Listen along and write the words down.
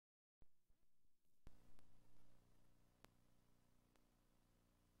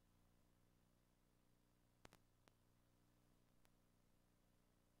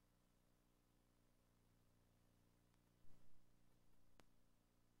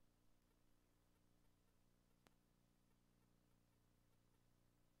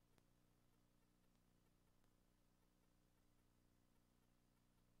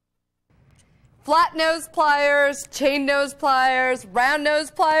Flat nose pliers, chain nose pliers, round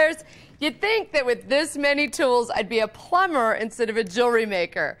nose pliers. You'd think that with this many tools, I'd be a plumber instead of a jewelry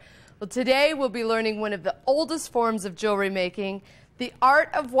maker. Well, today we'll be learning one of the oldest forms of jewelry making, the art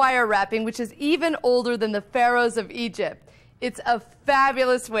of wire wrapping, which is even older than the pharaohs of Egypt. It's a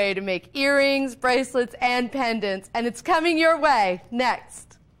fabulous way to make earrings, bracelets, and pendants, and it's coming your way next.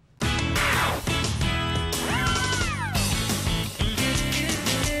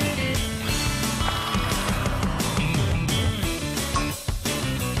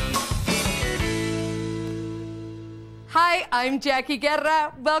 Hi, I'm Jackie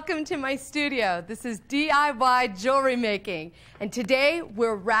Guerra. Welcome to my studio. This is DIY jewelry making, and today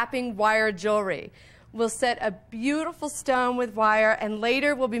we're wrapping wire jewelry. We'll set a beautiful stone with wire, and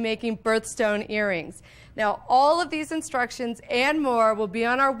later we'll be making birthstone earrings. Now, all of these instructions and more will be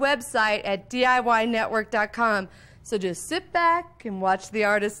on our website at DIYnetwork.com, so just sit back and watch the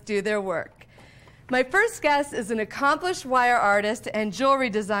artists do their work. My first guest is an accomplished wire artist and jewelry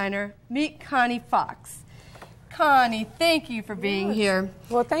designer. Meet Connie Fox. Connie, thank you for being here.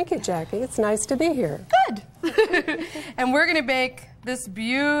 Well, thank you, Jackie. It's nice to be here. Good. And we're going to make this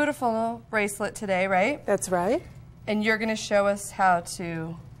beautiful bracelet today, right? That's right. And you're going to show us how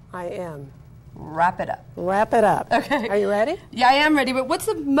to... I am. Wrap it up. Wrap it up. Okay. Are you ready? Yeah, I am ready. But what's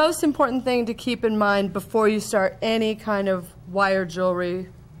the most important thing to keep in mind before you start any kind of wire jewelry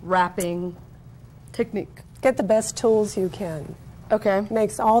wrapping technique? Get the best tools you can. Okay.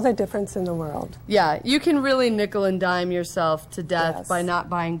 Makes all the difference in the world. Yeah, you can really nickel and dime yourself to death Yes. by not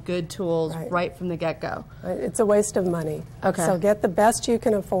buying good tools right from the get-go. It's a waste of money. Okay. So get the best you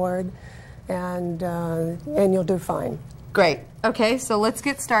can afford, and you'll do fine. Great. Okay, so let's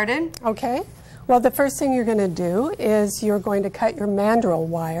get started. Okay. Well, the first thing you're going to do is you're going to cut your mandrel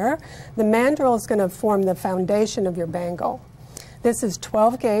wire. The mandrel is going to form the foundation of your bangle. This is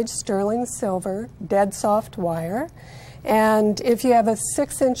 12-gauge sterling silver, dead soft wire. And if you have a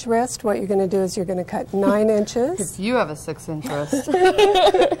 6-inch wrist, what you're going to do is you're going to cut 9 inches. If you have a 6-inch wrist.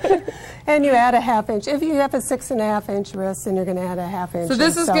 And you add a 1/2 inch. If you have a 6.5-inch wrist, then you're going to add a 1/2 inch. So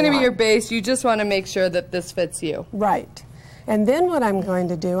this is going to be your base. You just want to make sure that this fits you. Right. And then what I'm going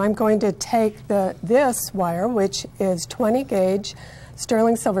to do, I'm going to take this wire, which is 20-gauge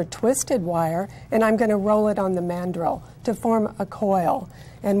sterling silver twisted wire, and I'm going to roll it on the mandrel to form a coil.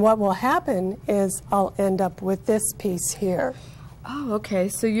 And what will happen is I'll end up with this piece here. Oh, okay.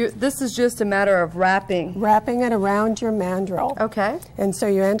 So this is just a matter of wrapping. Wrapping it around your mandrel. Okay. And so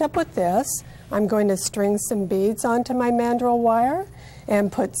you end up with this. I'm going to string some beads onto my mandrel wire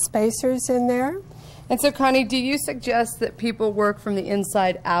and put spacers in there. And so, Connie, do you suggest that people work from the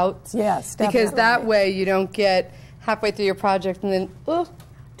inside out? Yes, definitely. Because that way you don't get halfway through your project and then, oh,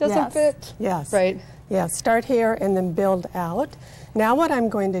 doesn't fit. Yes. Right. Yeah, start here and then build out. Now what I'm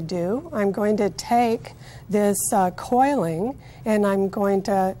going to do, I'm going to take this coiling and I'm going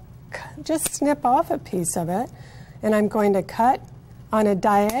to just snip off a piece of it, and I'm going to cut on a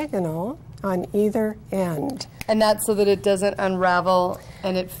diagonal on either end. And that's so that it doesn't unravel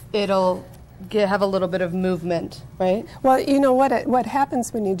and it'll have a little bit of movement, right? Well, you know what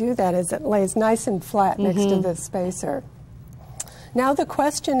happens when you do that is it lays nice and flat next to this spacer. Now the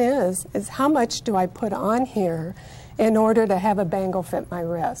question is how much do I put on here in order to have a bangle fit my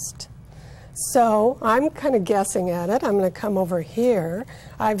wrist? So I'm kind of guessing at it. I'm going to come over here.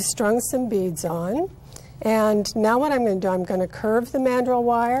 I've strung some beads on, and now what I'm going to do, I'm going to curve the mandrel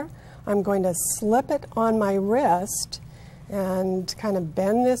wire. I'm going to slip it on my wrist and kind of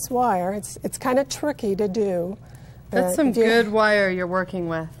bend this wire. It's kind of tricky to do. That's some good wire you're working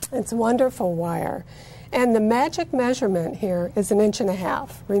with. It's wonderful wire. And the magic measurement here is 1.5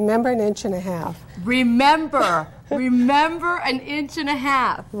 inches. Remember 1.5 inches. Remember. Remember 1.5 inches.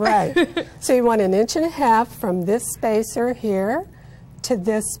 Right. So you want 1.5 inches from this spacer here to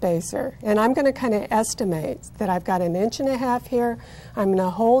this spacer. And I'm going to kind of estimate that I've got 1.5 inches here. I'm going to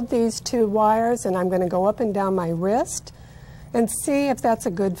hold these two wires and I'm going to go up and down my wrist and see if that's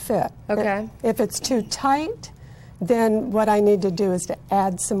a good fit. Okay. If it's too tight, then what I need to do is to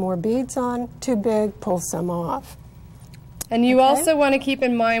add some more beads on. Too big, pull some off. And you also want to keep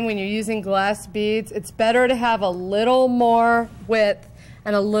in mind when you're using glass beads, it's better to have a little more width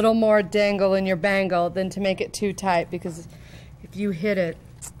and a little more dangle in your bangle than to make it too tight, because if you hit it,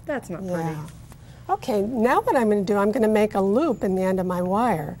 that's not pretty. Yeah. Okay, now what I'm going to do, I'm going to make a loop in the end of my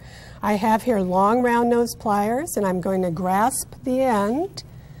wire. I have here long round nose pliers, and I'm going to grasp the end,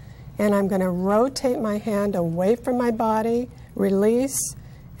 and I'm going to rotate my hand away from my body, release,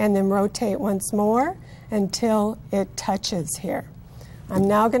 and then rotate once more until it touches here. I'm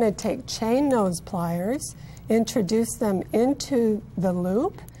now going to take chain nose pliers, introduce them into the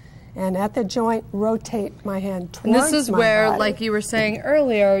loop, And at the joint, rotate my hand towards And this is my where, body. like you were saying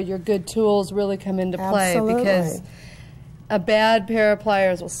earlier, your good tools really come into play. Absolutely. Because a bad pair of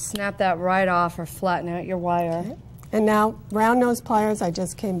pliers will snap that right off or flatten out your wire. Okay. And now, round nose pliers, I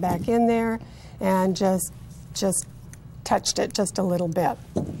just came back in there and just touched it just a little bit.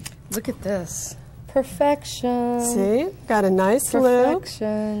 Look at this. Perfection. See? Got a nice loop.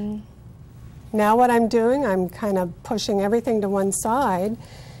 Perfection. Now what I'm doing, I'm kind of pushing everything to one side.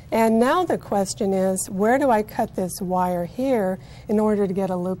 And now the question is, where do I cut this wire here in order to get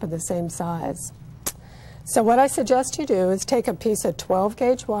a loop of the same size? So what I suggest you do is take a piece of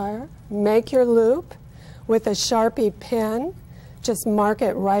 12-gauge wire, make your loop with a Sharpie pen, just mark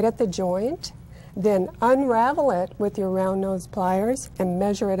it right at the joint, then unravel it with your round nose pliers and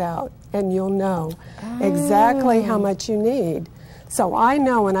measure it out, and you'll know exactly how much you need. So I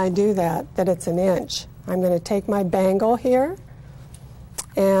know when I do that it's an inch. I'm going to take my bangle here,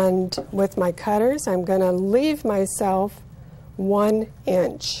 and with my cutters, I'm going to leave myself 1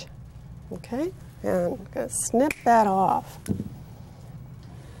 inch. Okay? And I'm going to snip that off.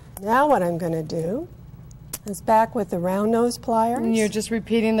 Now what I'm going to do is back with the round nose pliers. And you're just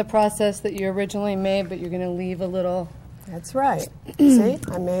repeating the process that you originally made, but you're going to leave a little. That's right. See,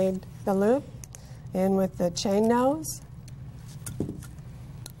 I made the loop in with the chain nose.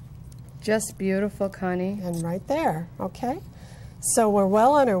 Just beautiful, Connie. And right there, okay? So we're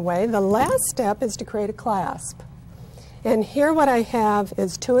well on our way. The last step is to create a clasp. And here what I have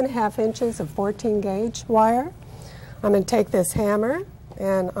is 2.5 inches of 14-gauge wire. I'm going to take this hammer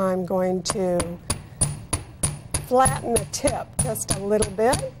and I'm going to flatten the tip just a little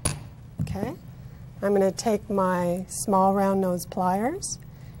bit. Okay? I'm going to take my small round nose pliers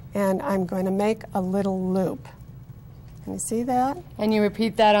and I'm going to make a little loop. Can you see that? And you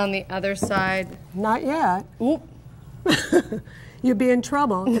repeat that on the other side. Not yet. Oop. You'd be in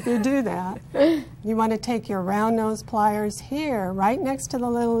trouble if you do that. You want to take your round nose pliers here, right next to the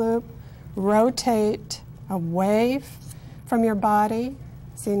little loop, rotate away from your body.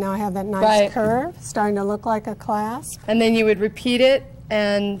 See, now I have that nice curve, starting to look like a clasp. And then you would repeat it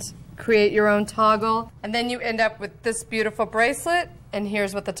and create your own toggle. And then you end up with this beautiful bracelet, and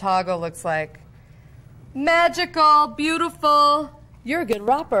here's what the toggle looks like. Magical, beautiful. You're a good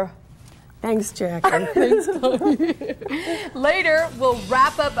rapper. Thanks, Jackie. Thanks, Connie. Later, we'll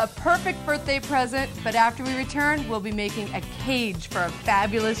wrap up a perfect birthday present, but after we return, we'll be making a cage for a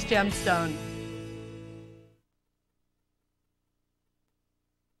fabulous gemstone.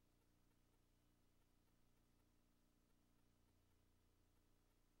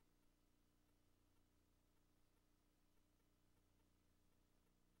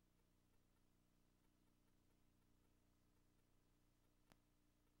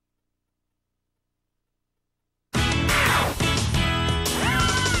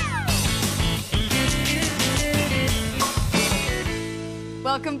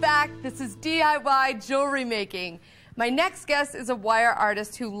 Welcome back. This is DIY jewelry making. My next guest is a wire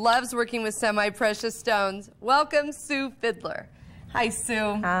artist who loves working with semi-precious stones. Welcome, Sue Fiddler. Hi,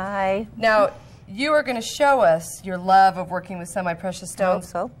 Sue. Hi. Now, you are going to show us your love of working with semi-precious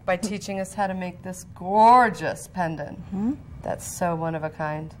stones by teaching us how to make this gorgeous pendant. That's so one of a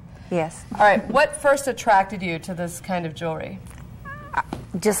kind. Yes. All right, what first attracted you to this kind of jewelry?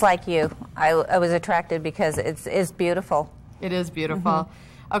 Just like you, I was attracted because it's beautiful. It is beautiful.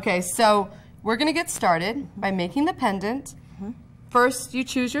 Okay, so we're going to get started by making the pendant. First, you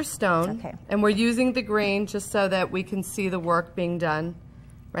choose your stone, and we're using the grain just so that we can see the work being done,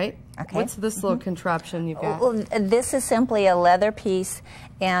 right? Okay. What's this little contraption you've got? Well, this is simply a leather piece,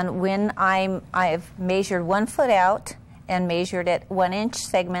 and when I've measured 1 foot out and measured it 1-inch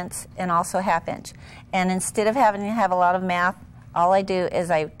segments and also 1/2 inch. And instead of having to have a lot of math, all I do is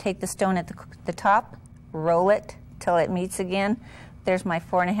I take the stone at the top, roll it till it meets again. There's my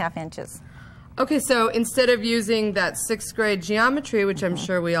 4.5 inches. Okay, so instead of using that 6th grade geometry, which I'm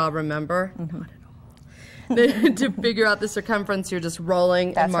sure we all remember, to figure out the circumference, you're just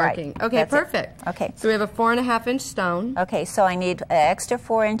rolling and marking. Right. Okay, That's perfect. It. Okay. So we have a 4.5 inch stone. Okay, so I need an extra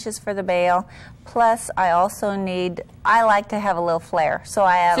 4 inches for the bail. Plus, I also need, I like to have a little flare, so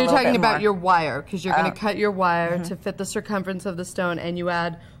I add a little bit more. So you're talking about your wire, because you're going to cut your wire to fit the circumference of the stone, and you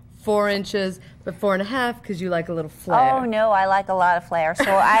add 4 inches, but 4.5 because you like a little flare. Oh no, I like a lot of flare,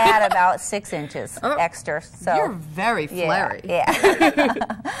 so I add about 6 inches extra. So you're very flary.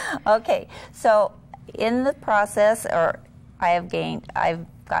 Yeah. Okay, so in the process, I've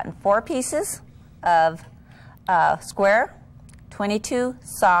gotten 4 pieces of square 22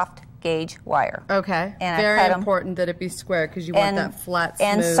 soft gauge wire. Okay. And very important that it be square because you want that flat, smooth.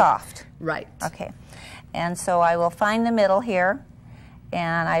 And soft. Right. Okay. And so I will find the middle here,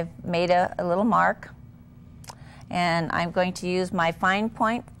 and I've made a little mark, and I'm going to use my fine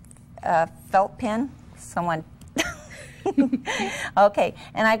point felt pin. Someone, okay,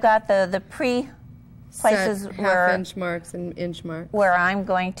 and I've got the places set where half-inch marks and inch marks where I'm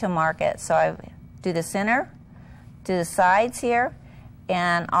going to mark it. So I do the center, do the sides here,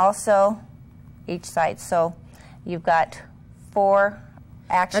 and also each side. So you've got 4,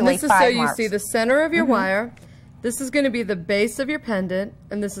 actually 5 And this is marks. so you see the center of your wire. This is going to be the base of your pendant,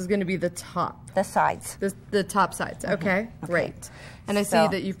 and this is going to be the top. The sides. The top sides. Okay, great. And I see So-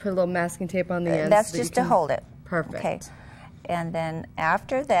 that you've put a little masking tape on the ends. That's so that you just to can- hold it. Perfect. Okay. And then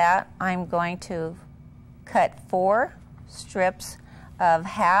after that, I'm going to cut 4 strips of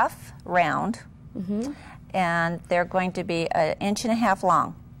half round, and they're going to be 1.5 inches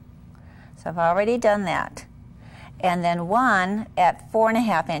long. So I've already done that. And then 1 at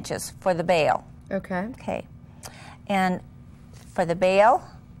 4.5 inches for the bail. Okay. Okay. And for the bail,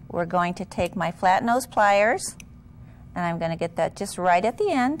 we're going to take my flat nose pliers, and I'm going to get that just right at the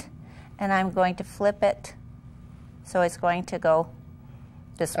end, and I'm going to flip it so it's going to go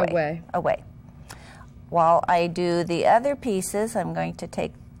this way. Away. While I do the other pieces, I'm going to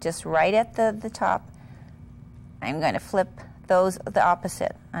take just right at the top. I'm going to flip those the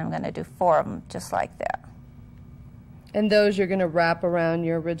opposite. I'm going to do 4 of them just like that. And those you're going to wrap around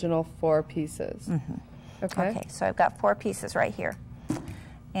your original 4 pieces. Okay. Okay, so I've got 4 pieces right here.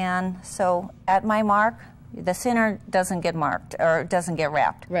 And so at my mark, the center doesn't get marked or doesn't get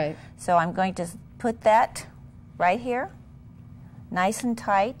wrapped. Right. So I'm going to put that right here, nice and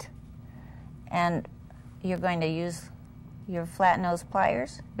tight, and you're going to use your flat nose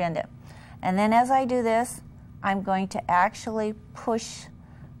pliers, bend it. And then as I do this, I'm going to actually push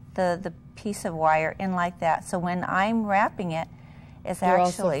the piece of wire in like that. So when I'm wrapping it, it's You're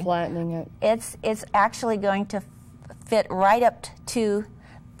actually also flattening it. it's actually going to fit right up to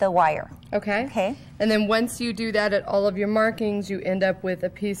the wire. Okay. Okay. And then once you do that at all of your markings, you end up with a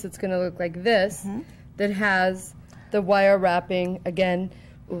piece that's going to look like this, that has the wire wrapping again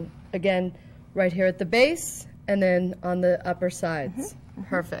right here at the base, and then on the upper sides.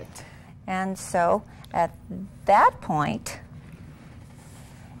 Perfect. And so at that point,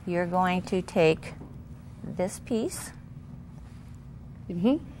 you're going to take this piece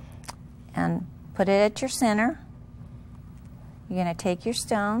and put it at your center. You're going to take your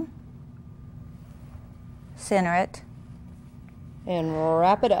stone, center it, And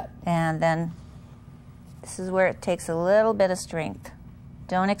wrap it up. and then this is where it takes a little bit of strength.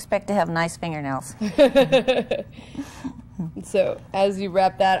 Don't expect to have nice fingernails. So as you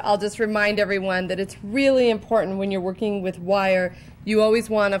wrap that, I'll just remind everyone that it's really important when you're working with wire, you always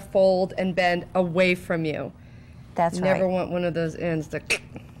want to fold and bend away from you. That's You right. never want one of those ends to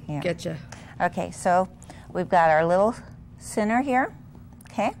Yeah. get you. Okay, so we've got our little center here,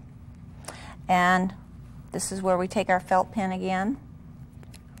 okay? And this is where we take our felt pin again.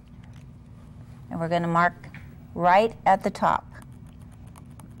 And we're going to mark right at the top.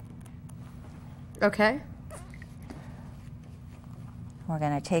 Okay. We're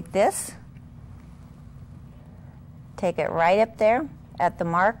going to take this, take it right up there at the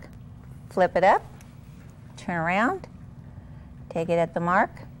mark, flip it up, turn around, take it at the mark,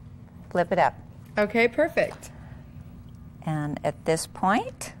 flip it up. Okay, perfect. And at this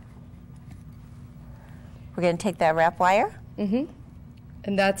point, we're going to take that wrap wire, And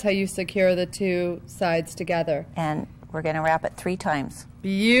that's how you secure the 2 sides together. and we're going to wrap it 3 times.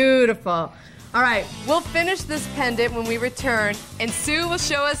 Beautiful. All right, we'll finish this pendant when we return, and Sue will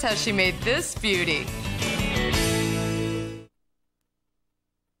show us how she made this beauty.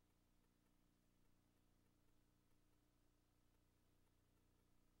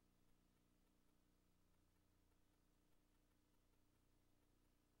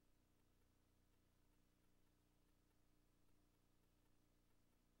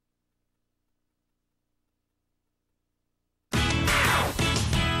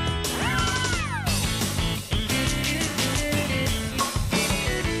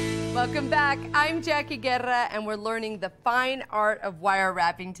 Welcome back. I'm Jackie Guerra, and we're learning the fine art of wire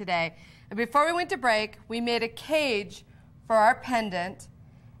wrapping today. And before we went to break, we made a cage for our pendant,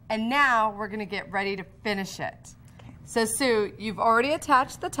 and now we're going to get ready to finish it. Okay. So, Sue, you've already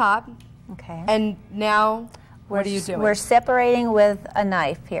attached the top, Okay. and now what are you doing? We're separating with a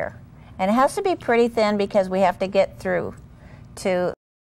knife here. And it has to be pretty thin because we have to get through to